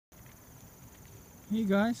Hey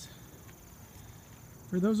guys,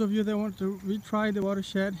 for those of you that want to retry the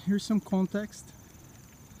watershed, here's some context.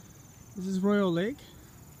 This is Royal Lake.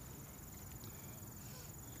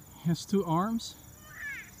 It has two arms.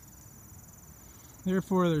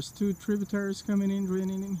 Therefore there's two tributaries coming in,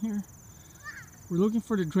 draining in here. We're looking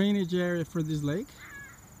for the drainage area for this lake.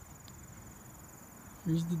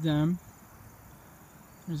 Here's the dam.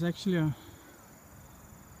 There's actually a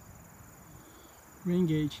rain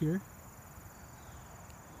gauge here.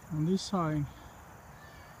 On this side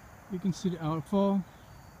you can see the outfall.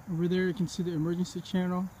 Over there you can see the emergency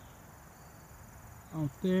channel. Out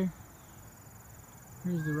there,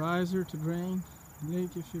 here's the riser to drain the lake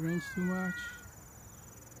if it rains too much.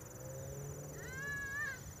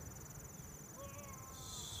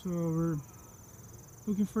 So we're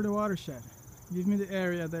looking for the watershed. Give me the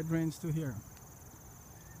area that drains to here.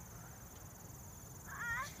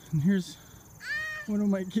 And here's one of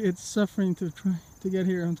my kids suffering to try to get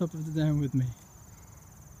here on top of the dam with me.